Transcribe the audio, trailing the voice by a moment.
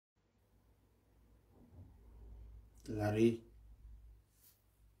Larry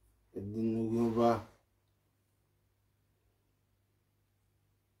Enogie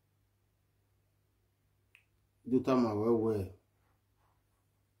do time well.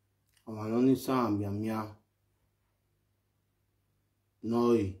 I'm only sound mia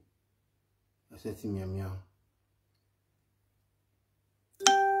noi. I said to mia.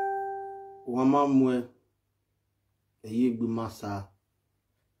 Wama mwe eye gbe masa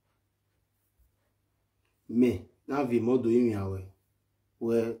me na vi modo yin awe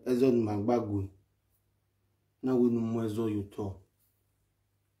we ezo ni magbagwe na we nu mo ezo yuto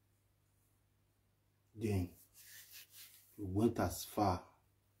then you went as far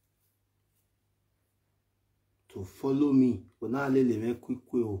to follow me when I lele me quick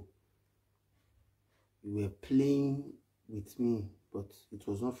you were playing with me, but it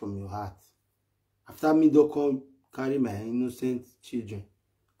was not from your heart. After me don't come carry my innocent children,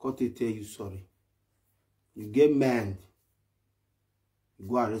 come to tell you sorry. You get mad, you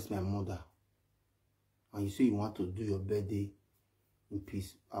go arrest my mother, and you say you want to do your birthday in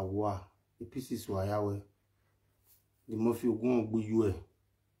peace. Awa, the peace is wayawe. The mafia go go you.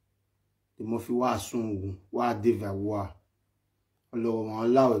 The mafia wa sun wa deva wa. Olo ma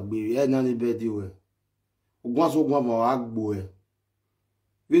lawe gbe e na ni birthday we. Ogun so gun ba agbo e.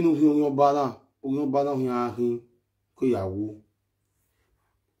 Venu fi oyan bala hin ahin ko yawo.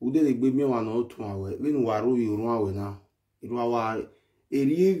 Ude le gbe mi wa na otun awe. Venu wa ro yorun awe na. Iru awa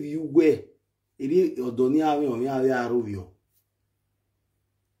eri view we. Eri odo ni awe o mi awe arovio.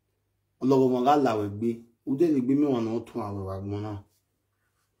 Ologo mo ga lawe gbe. Ude le gbe mi wa na otun awe wa gbon na.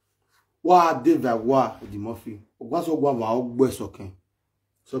 Wa deva wa di mofi. Ogun so gwa ba ogbo soken.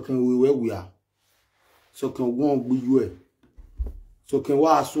 Soken we are. So can one be you, so can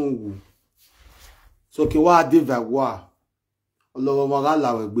wa sungu, so can wa deva wa. Olowo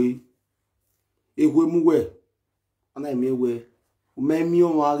magala we gbe. Ewe mu we, ana mi we. O me mi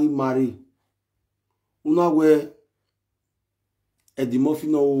o marry. Una we e di mofi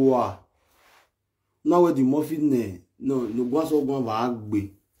no wa. Na we di mofi ne no gwa so gwa ba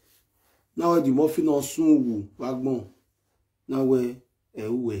gbe. Na we di mofi no sungu wa gbon. Na we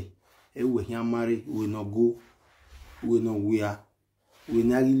we here marry, we no go, we no wear, we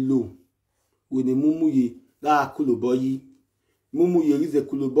nari low, we the mumuye, la kuloboyi, mumuye is a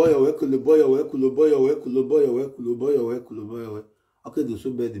kuloboy, we. Okay, do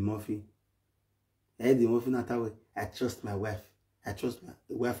so bad the muffin. I had the muffin at way. I trust my wife. I trust my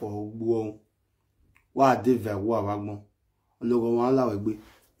wife for who. What did that war wagmo? Logo wala we.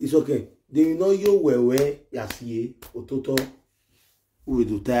 It's okay. Do you know you where yasiye, ototo, we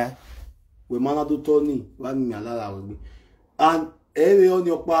do that? We mana do Tony, and every on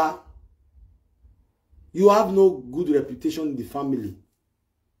your pa, you have no good reputation in the family.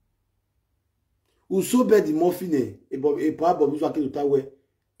 Who so bad the muffin a part of you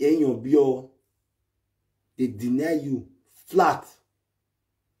in your bio, they deny you flat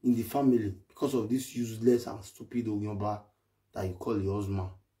in the family because of this useless and stupid Ogyoba that you call your husband.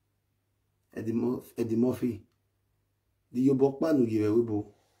 Eddie Murphy, the Yobokman no give away.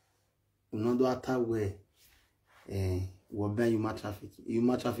 No do atta where wo ben human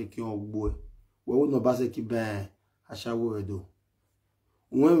traffic yon boy we no ba se ki ben ashawo edo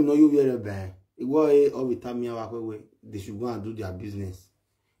when we know you very ben e go all the time ya wa we they should go and do their business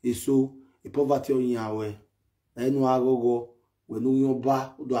e so e poverty on yan we enu agogo we no yon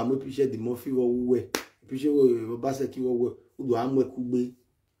ba do am appreciate the Murphy wo we appreciate we ba se ki wo we do am ku gbe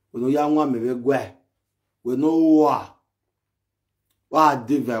we no ya nwa me we gwa we no wa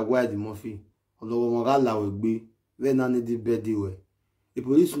deva wa di Murphy olowo mo ga lawe gbe we na ni di birthday we the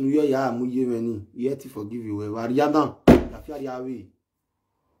police nu yo ya amuye meni yet forgive you we wa ria dan la fi ria we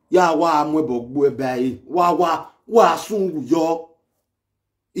ya wa amwebo gbo e bai wa sungu yo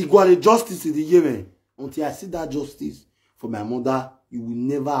equal justice in the yemen until I see that justice for my mother you will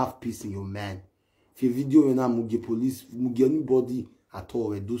never have peace in your mind. If your video when muge police muge anybody at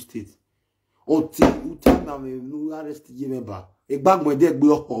all in those states until you tell me no arrest yemen ba e gbagbo de gbe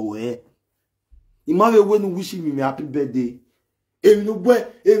owo e imawe we no wish me happy birthday e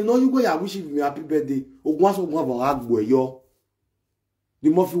no you go ya wish me happy birthday ogun aso ogun abo agbo eyo the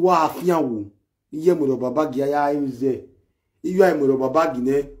Murphy wa afian wo iye mo do baba gi aya imize iyo ai mo do baba gi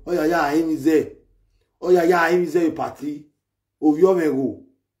ne oya ya imize party ovio mego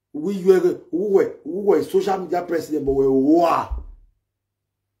we social media president but we wa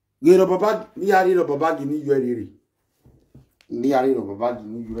gero baba ni ari ro baba gi ni yo riri ni ari ro baba gi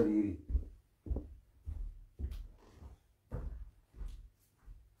ni yo riri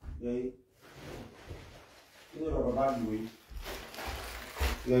ni ro baba gi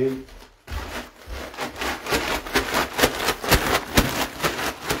we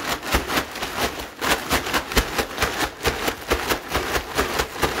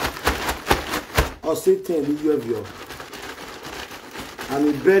or Satan you have your. And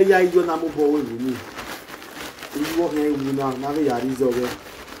we bury you na mo boy with me. You walk here you now ya is over.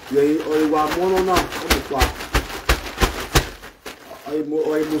 You or you are mono now. I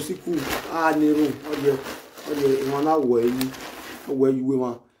musiku niru oye wana we you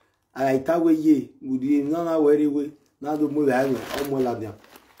wan I tawe ye mudi na were we na do mo la omo la dia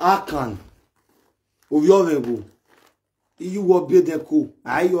akan oyovebu you wo be de ko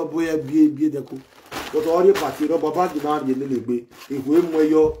ayo boy be de ko but ori party ro baba di na ye le gbe iwe mo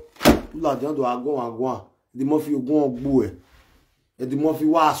yo la dia do agon di mo fi ogun ogbu e di mo fi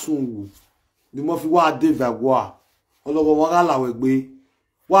wa sunwu di mo fi wa devagwa ologo Wahala we gbe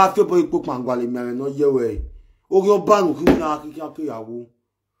wa fe bo ipo pangwale mere no yewe ori obanu ki na kiki yawo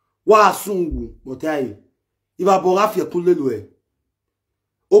wa sungu motai iba bora fi kunlelu e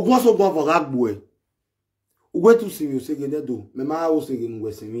ogun so gbon for agbo e ugwe tu simi o sege nedo me ma o sege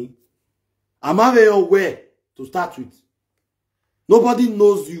ngwe simi ama ve your way to start with. Nobody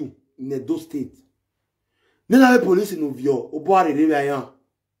knows you in Edo State. Nena the police in Ovio obo arere yan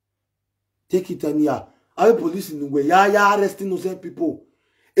take it ania. Our police in Uwe, ya arresting innocent people.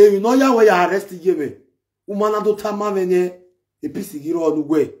 And you know ya where you arresting yeme. Umana do tama venye, e pisi giro on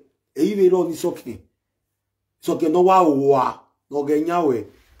Uwe. E iwe ro ni soke. Soke no wa, no genyawe.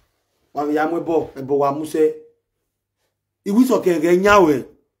 Wa ya ebo wa muse. Iwi soke genyawe.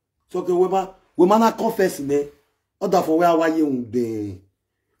 Soke we mana confess ne. Oda for where wa ye unde.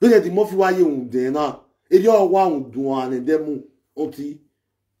 Look at the mofi wa ye unde na. E yo wa unduan and demu. Oti.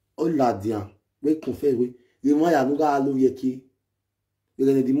 O ladian. We confess we ya nuga alu yeki we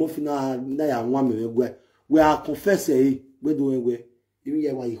gonna di mofina na ya nwa me we are confess we do we even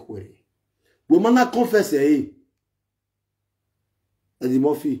ya wa ihwere we mana confess di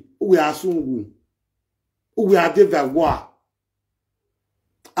mofi we asungu we are devagwa.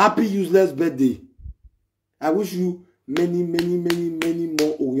 Happy useless birthday. I wish you many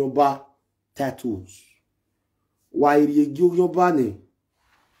more Oyoba tattoos. Why ye Oyoba ne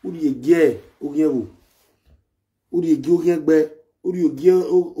uri ege ogiewu uri ege ogiegbe uri ogie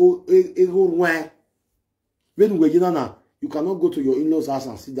ego rwan when we na you cannot go to your in-laws house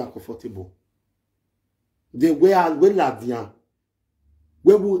and sit down comfortable. Then where la dian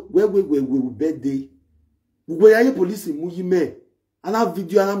where birthday we are police mu yime ana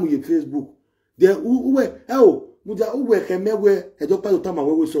video ana mu ye Facebook then uwe muja uwe kemewe ejo pa to ma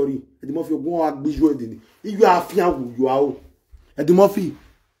we sorry e mo fi ogun agbijo edini iyu afian wu yo a o e mo fi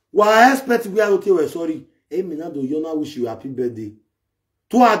why expect we are okay we sorry Emina do yona wish you happy birthday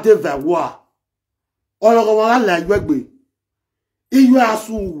to adeva wa ologo Wahala igbegbe iyu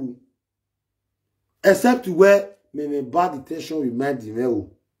asun except where me bad intention remind him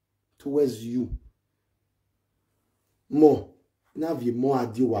towards you more na vie more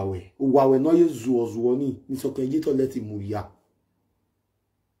adi wawe no ye zuo ni so ke yito let him ya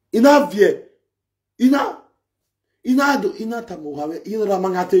ina vie ina tamugawe ina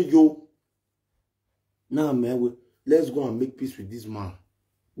mangate yo na mewe let's go and make peace with this man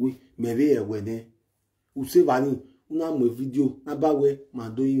we mebe ewede u save ani una mo video na bawe ma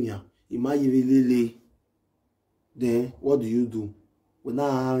do yin imayelele then what do when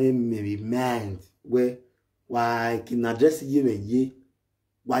na maybe mind where why can address ye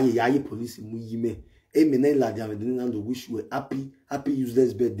why ye police mu yime e me na la jam de na do wish you a happy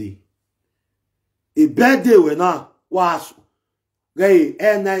useless birthday. A birthday we na was gay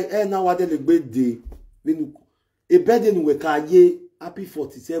na what the birthday a birthday we ka ye happy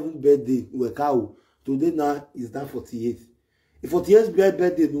 47th birthday we ka o today now is that 48th. A 48th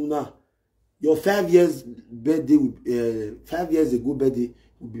birthday no na your 5 years birthday 5 years ago birthday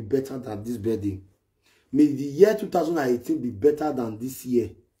will be better than this birthday. May the year 2018 be better than this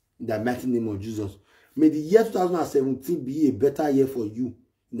year in the mighty name of Jesus. May the year 2017 be a better year for you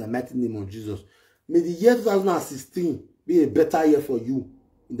in the mighty name of Jesus. May the year 2016 be a better year for you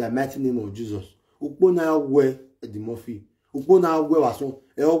in the mighty name of Jesus. Ukpo na we the Murphy. Ukpo na we wason.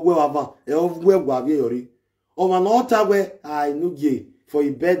 E ogwe wava. E ogwe gwavie yori. O ma no ta we Enogie for a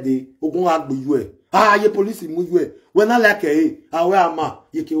birthday. Ogun agbo you ye police mu you we na like we ama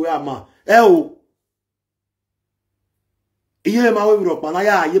ye ke we ama. O iye ma we ro pa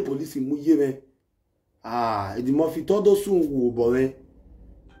na ye police mu ye me. The Murphy todo sun wo bo we.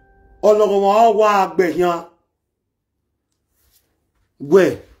 Ologo wa agbe yan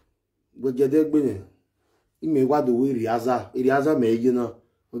we gede gbe ne ime wa do we riaza me ye na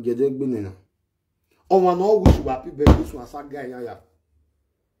we gede gbe ne na o wa no wish you happy birthday so Saga ya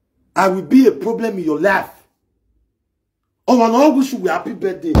I will be a problem in your life. O wa no wish you happy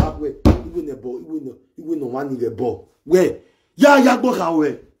birthday halfway even no one in the ball we ya gbo kan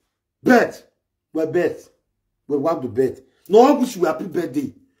we bet We bet. We want to bet. No wish we happy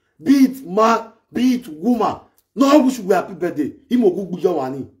birthday. Be it man, be it woman. No wish we happy birthday. Him go gugu your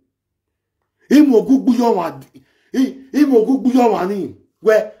wani. Him go gugu your wani. Him go gugu your wani.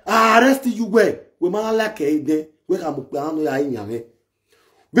 Where I arrest you where? We man like ede. We can mukpe anu ya inyame.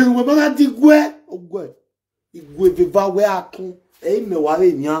 We man digwe. Ogwe. Igwe viva we akun. Me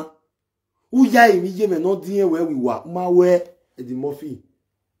wale nya. Uya imi me no dinye where we wa. Ma we Eddie Murphy.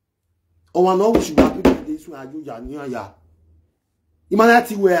 O man no wish we happy birthday. So aju ya nya ya.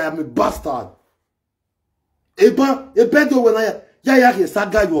 Imanati where I'm a bastard. A bet when I ya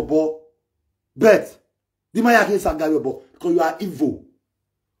Saga your boy. Bet. The man ya Saga your boy because you are evil.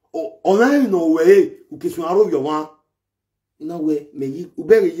 On no way you can swallow your one. In a way, may you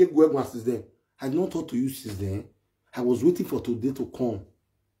bury ye go since then. I had not thought to use since then. I was waiting for today to come.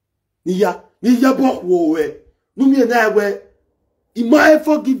 Niya bok wo we. No me na we. He might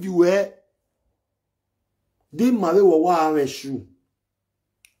forgive you eh. They marry wa shoe.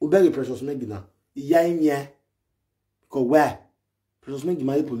 Uberi precious megina. Iya imye. Because where? Precious megi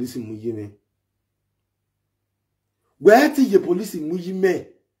marry police in mujime. Where ti ye police in mujime?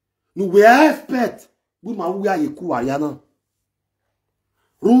 No we expect. We ma we are ku ariana.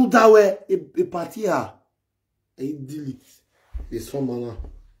 Rule that way a party a delete. It's some manner.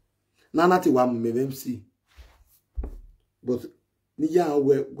 Nana ti wa MC. But niya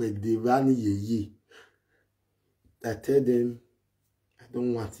where they run ye. I tell them I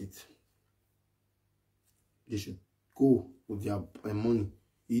don't want it. They should go with their money.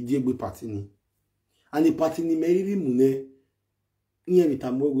 He did a party ni. And the party ni meriri mune. Nye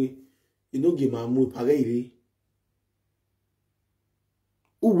mitamwewe. Enogie mamu pareire.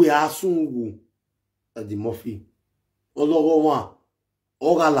 Uwe asungu. Eddie Murphy. Ologo wa.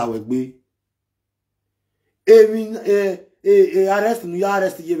 Oga lawegbe. Arrest nu ya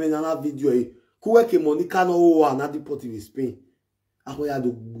arrest ye na video e. Kuwe ke Monica no wa na deport in Spain. Ako ya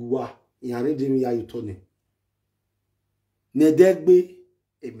do gbuwa. Yare de mi ya yutone. Nedegbe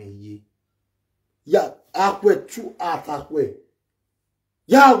emeye. Ya akwe tu atakwe.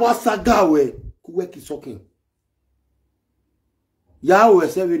 Ya wasaga we kuwe kisokin. Ya we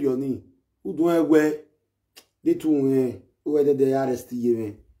serve your ni. Udun egwe de tu we de arrest ye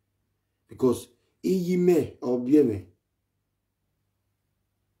me. Because iyi me obie me.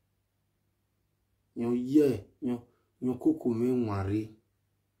 Nyo koko me nware.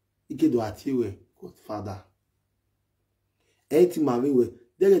 Ike do atiwe Godfather. Eti mawe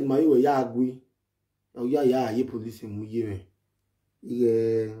dele mawe ya agui. O ya ye police mu ye me.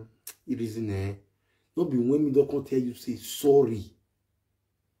 It is no be when me don't tell you say sorry.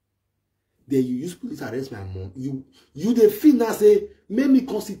 Then you use police arrest my mom. You the feel now say make me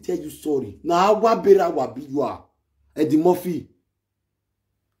come tell you sorry. Now what better what be you are Eddie Murphy.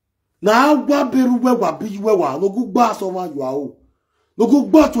 Now what better what be you are no good bass over you are. No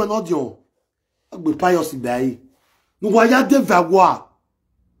good back to an audience. I be pious by. No why ya de vagwa.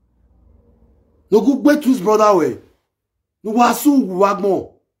 No good back to his brother way. No wa sun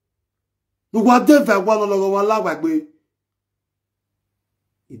wagmo. No wa de vagwa no lo wa la gbagbe.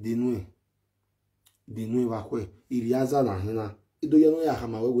 Idenu wa kwe iriaza na hina. Idoye no ya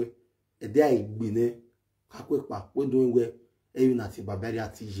hama wewe. Ede ai gbene kakwe pa we do we eyu na ti babari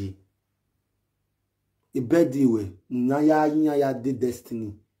atije. Ibedi we na ya de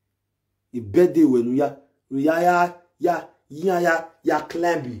destiny. Ibedi we no ya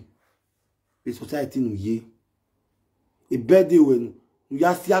climb. The society no ye. Ibedi we no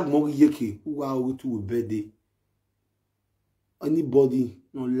ya siag mo yeke uwa o tu ibedi. Anybody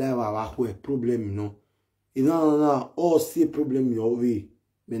no lewa wa kwe problem no. No, all see problem your way.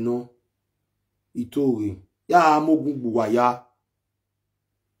 Mais non. Itori. Ya amogun buwaya.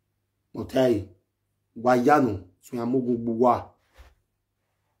 Motai. Wayano. So amogun buwa.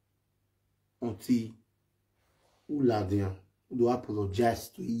 Until Uladian. Do apologize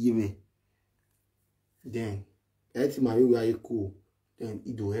to Yeme. Then eti mari we are cool. Then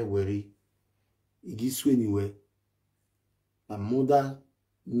ido e worry. Igisu anyway. My mother,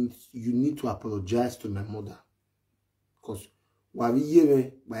 you need to apologize to my mother. Because while we hear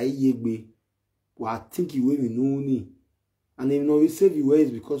me, I think you will know me. And if we save you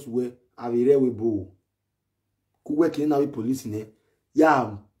is because we are very bold. Who work in our police in it?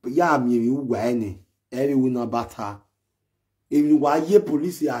 Yeah, me you were any. Everyone about her. If you are here,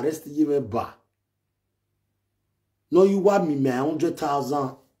 police arrest you, bar. No, you want me, my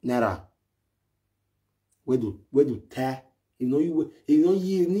 100,000 naira. Where do tear? You know you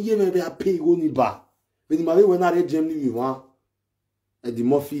maybe a pay go ni ba. When my when I read Germany we want Eddie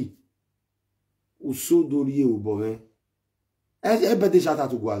Murphy. Uso dori e ubo me. E be de shata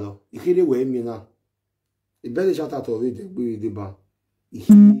to gwalo. Ikire we mi na. E be de shata to we de gbe de ba.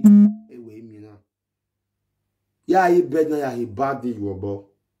 Ikire e we mi na. Ya e be na ya he bad day you obo.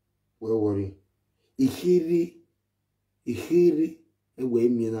 We worry. Ikire e we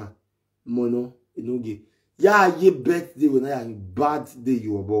mi na. Mono Enogie. Ya ye birthday when I am bad day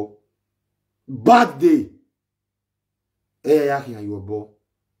you obo. Bad day. Ya you obo.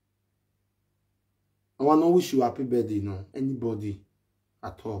 I want to wish you happy birthday, no. Anybody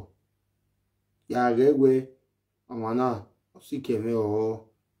at all. Ya rewe. I wanna see Kevin or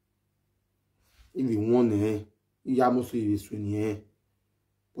if you want ya must be swing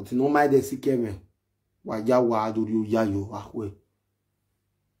but no my de see Kevin. Why ya wa do you ya yo ahwe.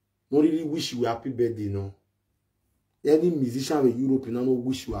 No really wish you happy birthday, no. Any musician in Europe, you know,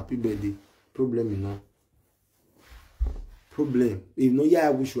 wish you happy birthday. Problem, you know. Problem. If no, yeah,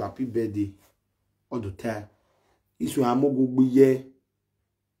 I wish you happy birthday all the time. If you are more good, yeah.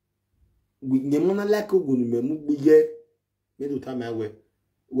 We never like go to me, yeah. Me do time I wear.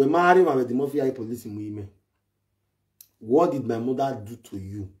 We married with the mafia police in women. What did my mother do to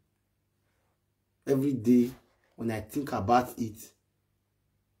you? Every day, when I think about it,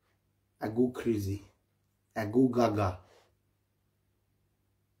 I go crazy. I go gaga.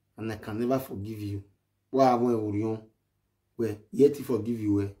 And I can never forgive you. Why I went Orion? Where yet to forgive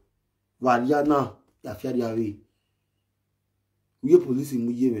you? Where? Variana, ya fiari away. We police in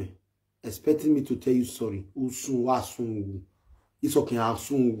Muyeme, expecting me to tell you sorry. Usun wa sun. It's okay, I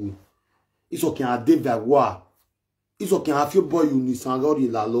sun. It's okay, I did that war. It's okay, I feel boy you ni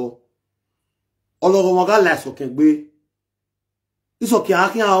sangori la lo. Ologo moga less okay, be. It's okay, I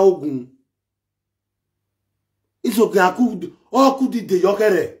can't ogun. It's okay, I could all could the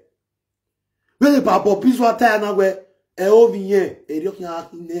yokere. When the papa piswa tana we e ovinye e riokin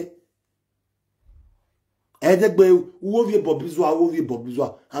akine. Edegbe uovi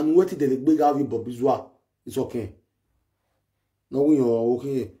bobizwa and what the big avi bobizwa. It's okay. No we are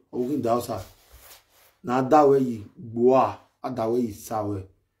okay the outside. Na that way boa that way sawe.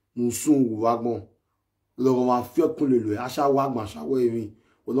 Musun wagbon. Logo ma fi okun lelo asha wagbon sawe mi.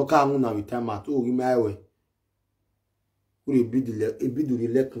 Oloka anu na with time at o ri maiwe. We be the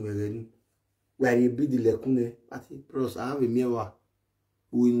lekun reni. Where you be the lekun ati pros I have a mewa.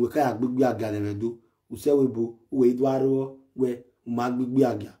 We we ka agbegbe aga le do. We say we bo we do aro we ma agbegbe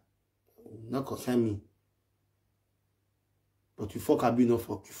aga. Not concern me. But you fuck abi no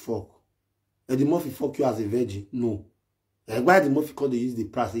fuck you fuck. And the more you fuck you as a virgin, no. And why the more you call they use the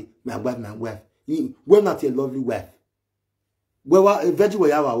price, my wife. We're not a lovely wife. We're a virgin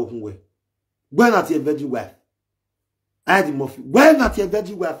we have our own way. We're not a virgin wife. I the more we're not a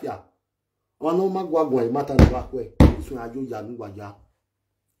virgin wife ya. One no magwa matter the back way. This one I do ya no waja.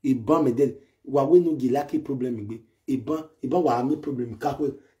 E ban me dead. Wa we no gilaki problem igbe. E ban wa me problem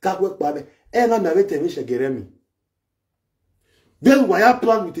kakwe pa me. E na me avete me shegeremi. Then why I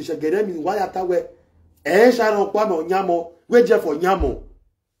plan with shegeremi why atawe e sharon pa me onyamo we je for nyamo.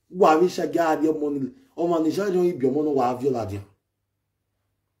 Wa we shega dia money. O man ni sharon ibi omo no wa viola dia.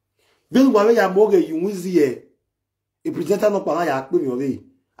 Then wa we ya moge yunzi e. E presenter no pa ya pe mi ore.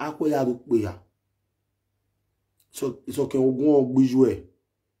 Akwe ya do pe ya. So it's okay ogun ogbuju e.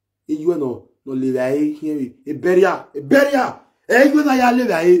 You no le vai here e beria e you na ya le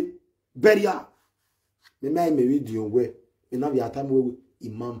vai beria me video we e na bi atam we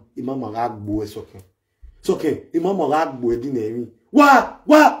imam agbo e soke imam agbo e di na emi wa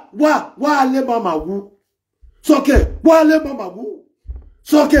le mama wu soke wa le mama wu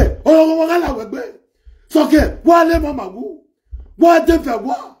soke o wa la we gbe soke wa le mama wu wa de fe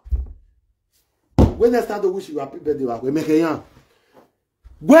wa when I start to wish you happy birthday we make yan.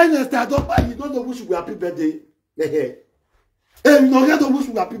 When you start up, you don't know wish you happy birthday. You don't wish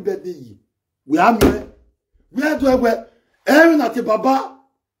you happy birthday. We are me. We are doing well. Every night, Baba,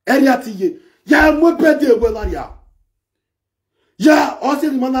 area to ye. Ya, my birthday, well, area. Ya, also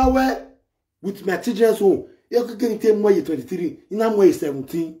the man away with my teachers home. You can take more 23, in a way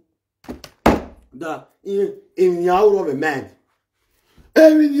 17. That in the hour of a man.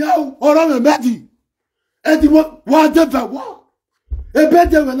 In the hour of a man. And the what the what? E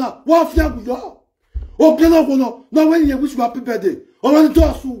birthday we na wa fia gudo o ke no kono no when you wish you happy birthday o won to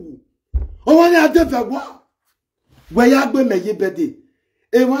asu o won ya de fe gwa we ya gbe meje birthday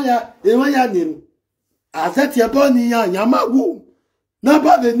e won ya ni azeti e bo ni ya yamagu na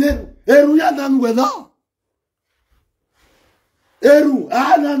ba de ne eru ya na nu we na eru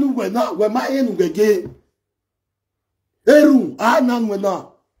a na nu we na we ma enu gege eru a na nu we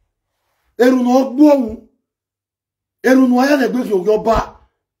na eru no gbo ohun. Eru no ya na gbe fi ogo ba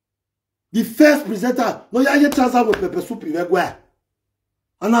The first presenter, no ya transfer with pepper soup in where.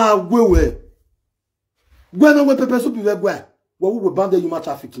 And I we. When we pepper soup in where. What we ban the human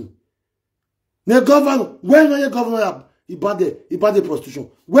trafficking. The governor, when the governor he banned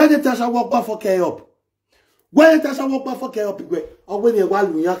prostitution. When the Tasha walk back for care up. When the Tasha walk back for care up, or when the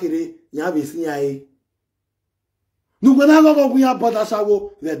wild yakiri, you have a senior. No, when I go we have bought a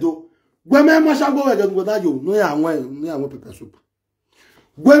shower, they do. When my mashago, I don't go that you. No, I want pepper soup.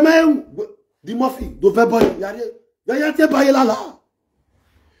 When the Murphy, do February, Yate Bayala.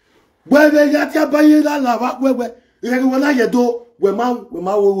 Where they Yate Bayala, where when I do, where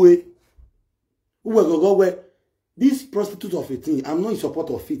my way. Who will go where this prostitute of a thing, I'm not in support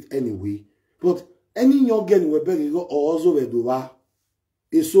of it anyway. But any young girl will be go also we do that.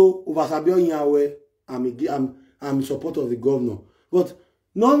 So over Sabio Yawe, I'm in support of the governor. But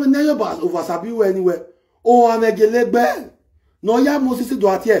no never over Sabio anywhere. Oh, I'm a gelebe. No, ya Moses do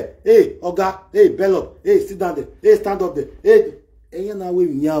at here. Hey, Oga, hey, Belike, hey, sit down there, hey, stand up there, hey, and na we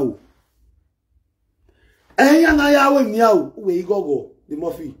meow. And na ya we meow. Where you go? The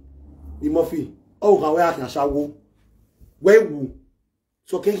Murphy. Oh, how I can show. Where woo?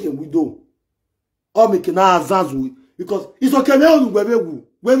 So can we do? Oh, me can Zanzu because it's okay.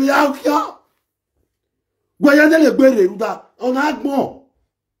 Where we out here. Where you never bury that on Agmon.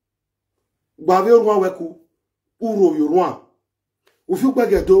 Bavio one weku. Uro you one. If you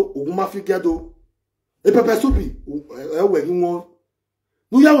get do, Umafi gado. A pepper soupy, wedding one.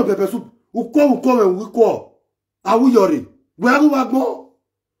 No, you have a pepper soup. Who come and we call. Are we yori? Where do I go?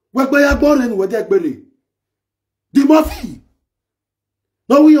 Where are born and where they belly? The Murphy.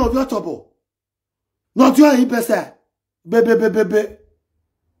 No, we of your trouble. Not your impesa. Bebe.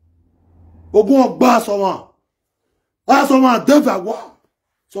 Ogun bass on. As on my devil.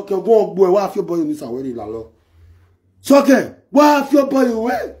 So can go boy, what your boy in this already, Lalo. So can, what your boy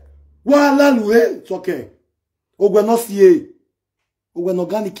away? What land way? So can. Ogwe no see. Ogwe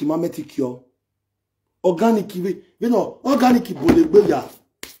organic mametic yo. Organic, you know, organic bolebeya.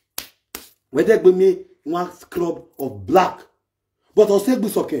 Where they give me one scrub of black. But I'll say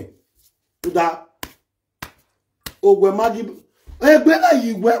this okay. To that. Oh, we magi. When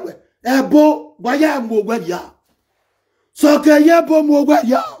you wear a bow, why am I ya? So can you bo mo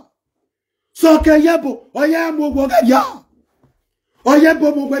ya? So can you bo? I am mo ya. Oh, yeah,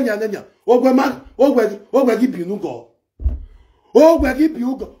 bo mo ya. Oh, we mag. Oh, we give you no go. Oh, we give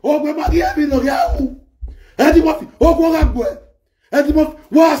you go. Oh, we mag ya. Eddie Murphy. Oh, go up, boy. Eddie Murphy.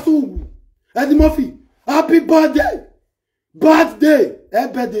 What's to? Eddie Murphy, happy birthday! Birthday!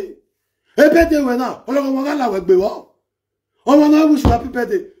 Birthday when now? Ologomagala we gbe wo. Omo na wish happy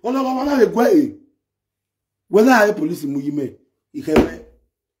birthday. Ologomagala we gbe. When I police mu yime, ikeme.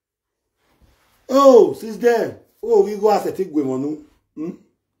 Oh, since then, oh we go aesthetic gbe monu.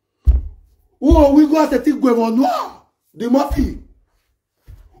 Oh, we go aesthetic gbe monu. The Murphy.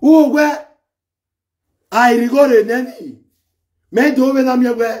 Oh, where I regret any. Me do we na me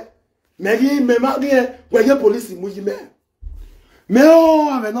where. Megi me magie weye police muji me. Me o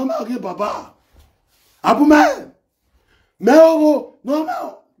ave no magie baba. Abu me o no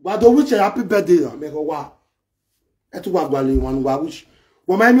ma wa do wish happy birthday me ko wa. Etu wa gwale wan wa wish.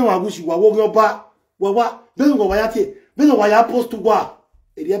 Wo ma mi wa wish wa wo gyo ba. Wa be no wa ya tie. Be no wa ya post wa.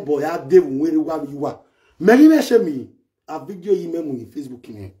 Eri boy ya dey we wa mi wa. Megi me shame a video yi me mu in Facebook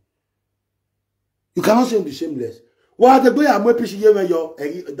me. You cannot say be shameless. What the boy I'm more pitchy when you're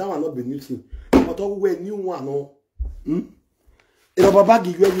that one not be new thing. But all we new one no. If a baba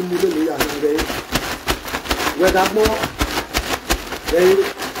give you any move where that more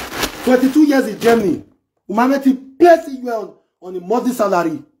 22 years in Germany. Humanity placing you on a monthly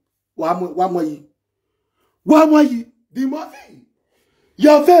salary. One more year. The Murphy.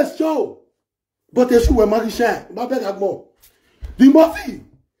 Your face show. But the shoe were magician. My beg more. The Murphy.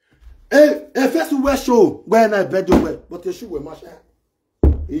 A first wear show when I bed away, but the shoe were much.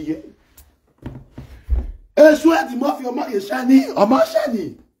 Yeah. A sweat the Murphy or my shiny or my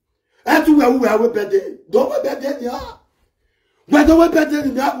shiny. And to where we are better. Don't we better, yeah. Where do we better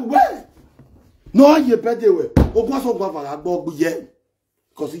in that way? No, you better way. Oh, what's on one for a bog yet?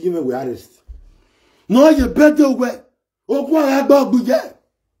 Because you give me arrest. No, you better way. Oh, what I bog yet?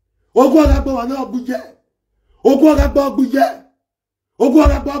 Oh, what I bog not yet? Oh, what I bog yet?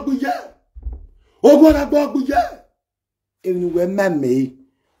 Ogwara bagbuye. Even when man me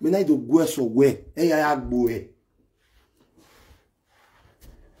I do go so way. Hey, I agbo.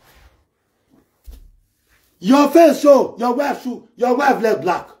 Your face show, your wife left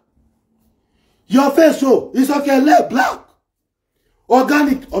black. Your face show, it's okay, left black.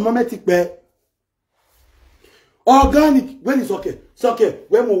 Organic or mimetic bear. Organic, when it's okay. It's okay.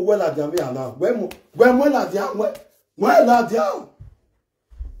 When we well at the now. When well at the well at the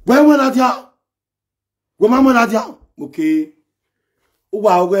when well at the when mama at the okay.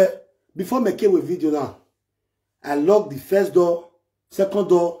 Wow, before making a video now, I lock the first door, second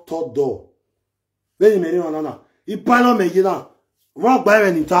door, third door. When you mean no. You pilot me now. Wrong by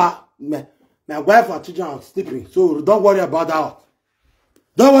any time. My wife and children are sleeping, so don't worry about that one.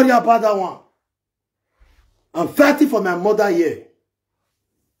 Don't worry about that one. I'm fighting for my mother here.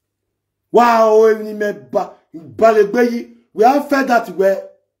 Wow, we have fed that way.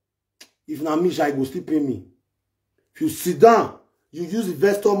 If not me, I go sleep in me. If you sit down, you use the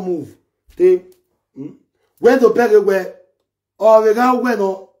vestor move. When the peg away, or we got when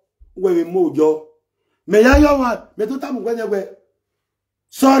we move yo. Me ya yo one, me to time when away.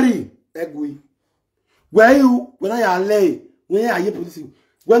 Sorry, egui. Where you when I lay, when I hear police.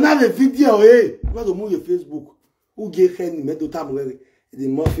 When I have a video, hey, where to move your Facebook? Who get any me to time where the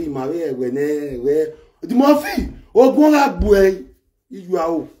Murphy marry when the Murphy oh go like boy you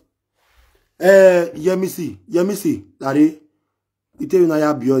are Yemisi Larry. Ite you na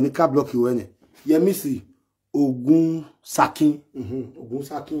ya bio ni ka block you ene. Yemisi Ogun Sakin. Ogun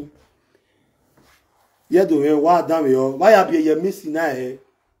Sakin. Ye do yen wa dan me yo. Why ya be Yemisi na e.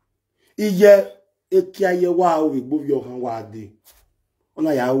 Iye ekia ye wa o we gbo yo kan wa de.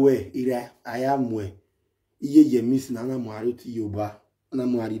 Ona ya we ire aya mu e. Iye Yemisi na mo ari ti Yoruba. Ona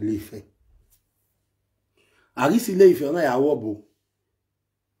mo ari Ilefe. Ari si Ilefe ona ya wo bo.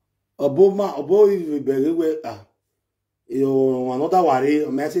 Obo bere we another worry,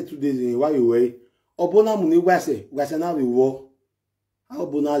 I say 2 days in why you way. Obona muni wase na we wo.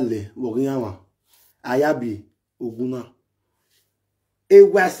 Obona le woriyan ayabi oguna. E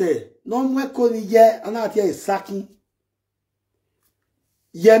wase no mwe ko ni ye ana ati e saki.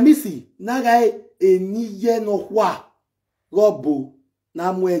 Yemisi na ga eni ye no kwa robo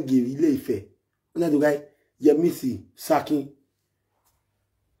na mwe giri Ilefe. Ona do ga Yemisi saki.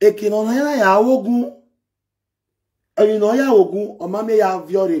 E kino na ya wogun. You know ya ogun o ma me ya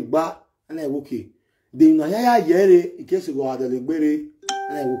viore gba na ewoke de na ya yere in case you go adele gbere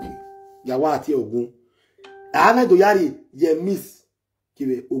na ewoke ya wa ati ogun ana do yari Yemis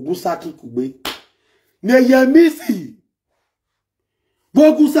kibe Ogun Saki kugbe ne Yemisi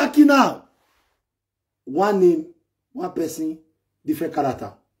Ogun Saki now one name one person different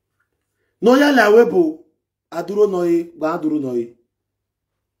character no ya la webo aduro noye gba aduro noye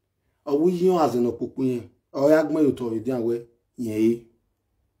owiyan azen opopun yen o ya gbon yo to idin awe yen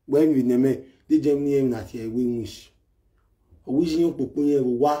when we name the Germany na ti e we wish o wish yin popun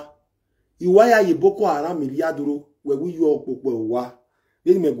yen wa iwa ya ye Boko Haram ri aduro we wi yo popo wa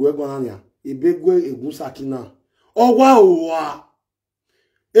be me go egbon ania ebegwe Ogun Saki na o wa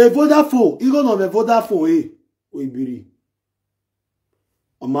e Vodafone iro no me Vodafone o ibiri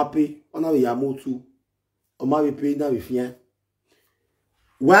o mape ona we ya motu o ma we pay na we fian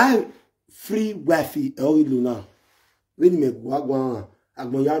why free Wi-Fi e luna when me go agwan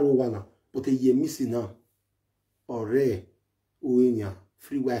agbon yaro wana but e Yemisi na ore o enya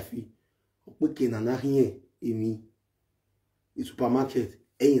free Wi-Fi o pe ke na hien emi e supermarket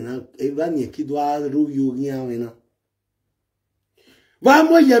na e va ni kido a ro yo ri an na va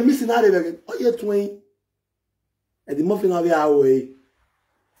mo Yemisi na re o ye twin e di mo fi na we awe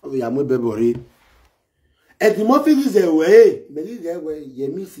o ya mo bebore e di mo fi ze we me li ze we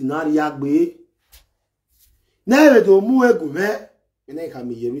Yemisi na ri agbe na re do mu egu me na ka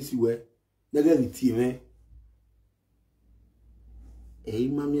me Yemisi we na ga ri ti me e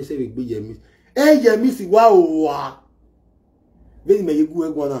ma mi se we gbe Yemisi Yemisi wa o wa be me yegu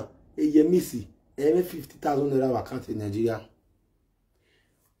egu na Yemisi me 50,000 naira account in Nigeria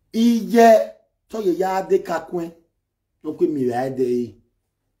iye to ye ya de kakwen no pe mi ra de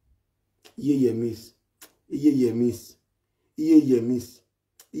iye Yemisi iye Yemisi iye Yemisi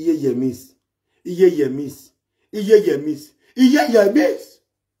iye Yemisi iye Yemisi iye Yemisi iye Yemisi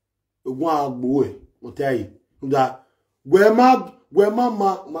ogun agbo e mo tayi nda we ma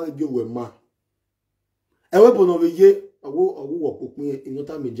ge we ma e we bo no we ye owo wo popun inu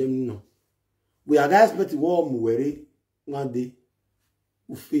ta me jemi no we are guys but wo mu were ngade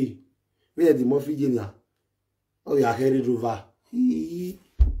ufe we dey mo fi je na o ya heri rover imi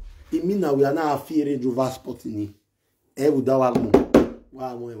na we are na afire rover sport ni e wo da wa mo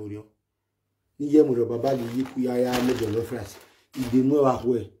e wo ni ye mo ro baba li yiku ya mo jollof rice idenu wa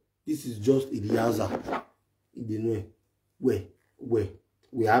ho this is just Iliaza idenu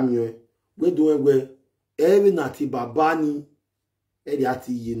we amyo we do we every nati baba ni e di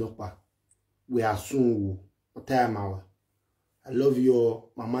ati yi no pa we asun wo otaya mawa I love you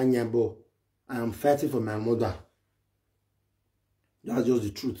mama nyabo I am fighting for my mother That's just the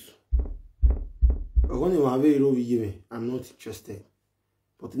truth. But when you have a I'm not interested.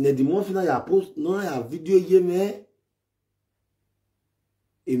 But in the month now you post no a video yeme.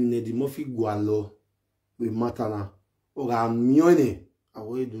 In the month gualo we matter now. Or a mione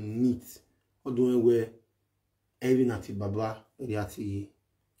away do neat. Or doing where every nati baba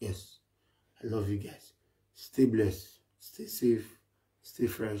yes. I love you guys. Stay blessed, stay safe, stay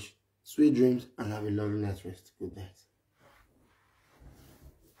fresh, sweet dreams, and have a lovely night's rest. Good night.